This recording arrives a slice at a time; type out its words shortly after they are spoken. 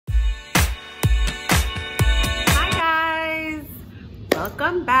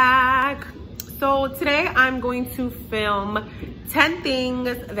Welcome back. So today I'm going to film 10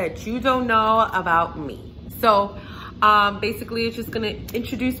 things that you don't know about me. So basically it's just gonna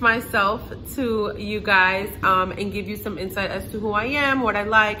introduce myself to you guys and give you some insight as to who I am, what I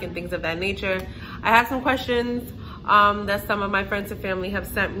like, and things of that nature. I have some questions that some of my friends and family have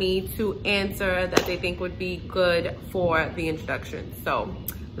sent me to answer that they think would be good for the introduction. So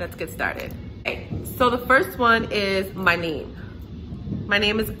let's get started. Okay, so the first one is my name. My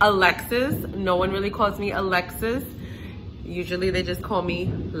name is Alexis. No one really calls me Alexis. Usually they just call me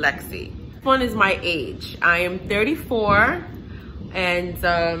Lexy. This one is my age. I am 34 and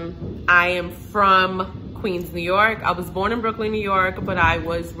I am from Queens, New York. I was born in Brooklyn, New York, but I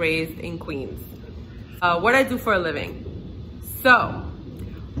was raised in Queens. What I do for a living. So,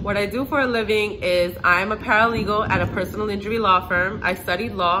 what I do for a living is I'm a paralegal at a personal injury law firm. I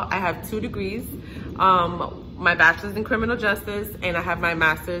studied law. I have 2 degrees. My bachelor's in criminal justice, and I have my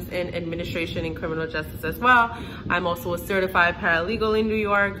master's in administration in criminal justice as well. I'm also a certified paralegal in New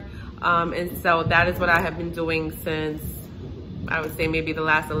York. And so that is what I have been doing since, I would say, maybe the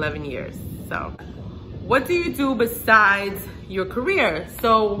last 11 years. So what do you do besides your career?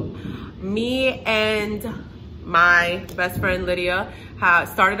 So me and my best friend Lydia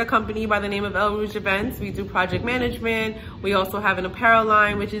started a company by the name of El Rouge Events. We do project management. We also have an apparel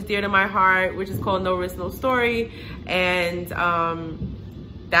line, which is dear to my heart, which is called No Risk, No Story. And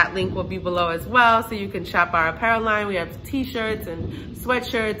that link will be below as well, so you can shop our apparel line. We have t-shirts and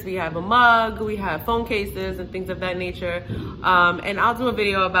sweatshirts. We have a mug. We have phone cases and things of that nature. And I'll do a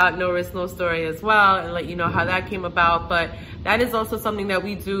video about No Risk, No Story as well and let you know how that came about. But that is also something that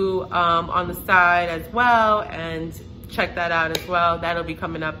we do on the side as well, and check that out as well. That'll be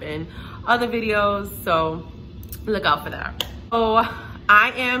coming up in other videos, so look out for that. So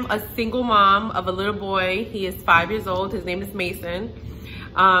I am a single mom of a little boy. He is 5 years old. His name is Mason.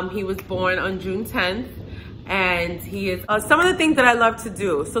 He was born on June 10th, and he is some of the things that I love to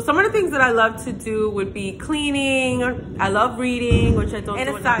do. So some of the things that I love to do would be cleaning. I love reading, which I don't do. And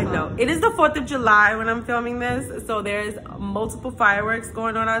a side note, it is the 4th of July when I'm filming this, so there's multiple fireworks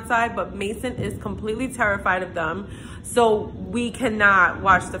going on outside, but Mason is completely terrified of them. So we cannot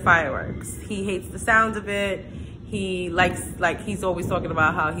watch the fireworks. He hates the sound of it. He likes, he's always talking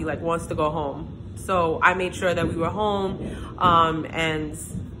about how he wants to go home. So I made sure that we were home and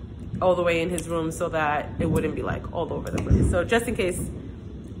all the way in his room so that it wouldn't be all over the place. So just in case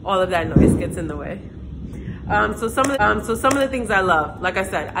all of that noise gets in the way. So some of the things I love, like I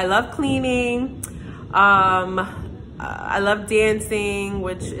said, I love cleaning. I love dancing,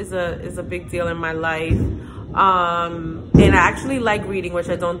 which is a big deal in my life. And I actually like reading, which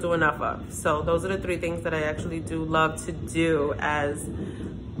I don't do enough of. So those are the 3 things that I actually do love to do as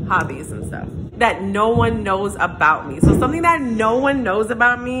hobbies and stuff that no one knows about me. So something that no one knows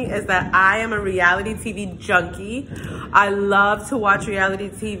about me is that I am a reality TV junkie. I love to watch reality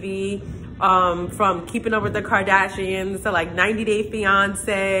TV, from Keeping Up with the Kardashians to 90 Day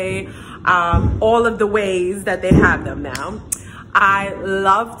Fiance, all of the ways that they have them now. I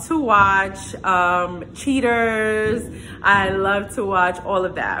love to watch Cheaters. I love to watch all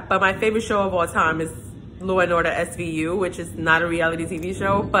of that. But my favorite show of all time is Law and Order SVU, which is not a reality TV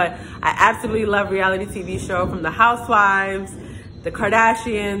show, but I absolutely love reality TV show from the Housewives, the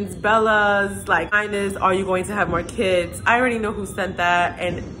Kardashians, Bella's, mine is, are you going to have more kids? I already know who sent that,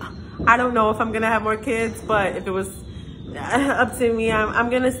 and I don't know if I'm gonna have more kids, but if it was up to me, I'm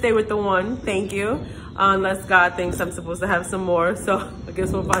gonna stay with the one, thank you. Unless God thinks I'm supposed to have some more, so I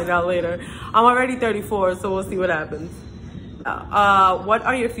guess we'll find out later. I'm already 34, so we'll see what happens. What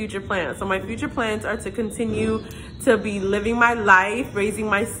are your future plans? So my future plans are to continue to be living my life, raising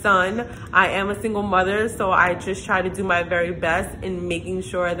my son. I am a single mother, so I just try to do my very best in making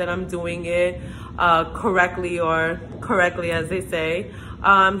sure that I'm doing it correctly, or correctly as they say.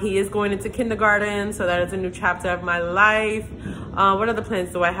 He is going into kindergarten, so that is a new chapter of my life. What other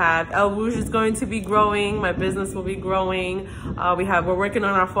plans do I have? El Rouge is going to be growing. My business will be growing. We're working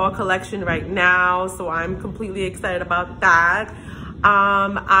on our fall collection right now, so I'm completely excited about that.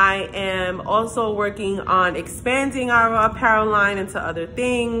 I am also working on expanding our apparel line into other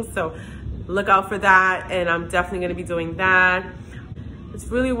things, so look out for that, and I'm definitely going to be doing that. It's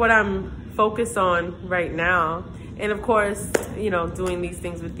really what I'm focused on right now. And of course, doing these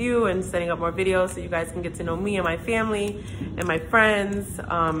things with you and setting up more videos so you guys can get to know me and my family and my friends.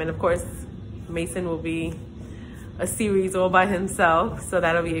 And of course, Mason will be a series all by himself, so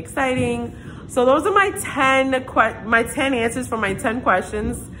that'll be exciting. So those are my 10 answers for my 10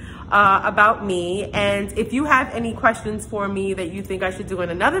 questions about me. And if you have any questions for me that you think I should do in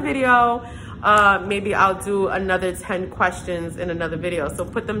another video, maybe I'll do another 10 questions in another video. So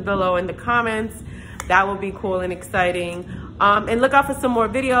put them below in the comments. That will be cool and exciting. And look out for some more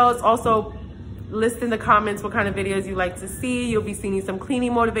videos. Also, list in the comments what kind of videos you like to see. You'll be seeing some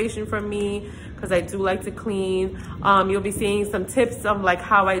cleaning motivation from me because I do like to clean. You'll be seeing some tips of like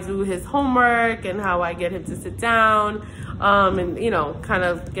how I do his homework and how I get him to sit down, and you know, kind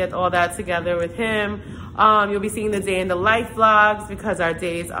of get all that together with him. You'll be seeing the day in the life vlogs because our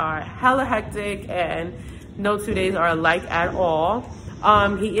days are hella hectic and no 2 days are alike at all.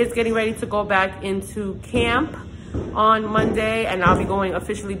 He is getting ready to go back into camp on Monday, and I'll be going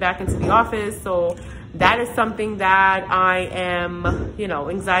officially back into the office. So that is something that I am, you know,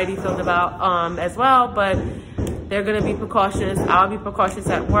 anxiety filled about as well, but they're gonna be precautious. I'll be precautious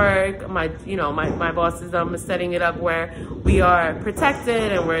at work. My boss is setting it up where we are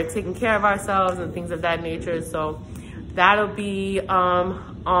protected and we're taking care of ourselves and things of that nature. So that'll be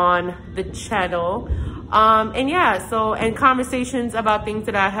on the channel. And yeah, so, and conversations about things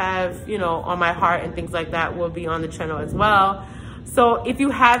that I have, you know, on my heart and things like that will be on the channel as well. So if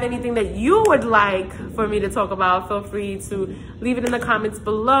you have anything that you would like for me to talk about, feel free to leave it in the comments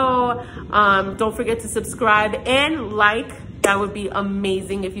below. Don't forget to subscribe and like. That would be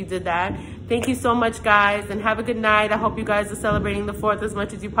amazing if you did that. Thank you so much, guys, and have a good night. I hope you guys are celebrating the 4th as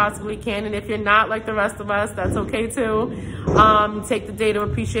much as you possibly can. And if you're not like the rest of us, that's okay too. Take the day to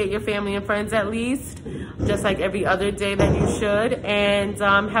appreciate your family and friends at least, just like every other day that you should. And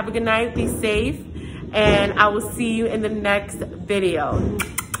have a good night, be safe, and I will see you in the next video.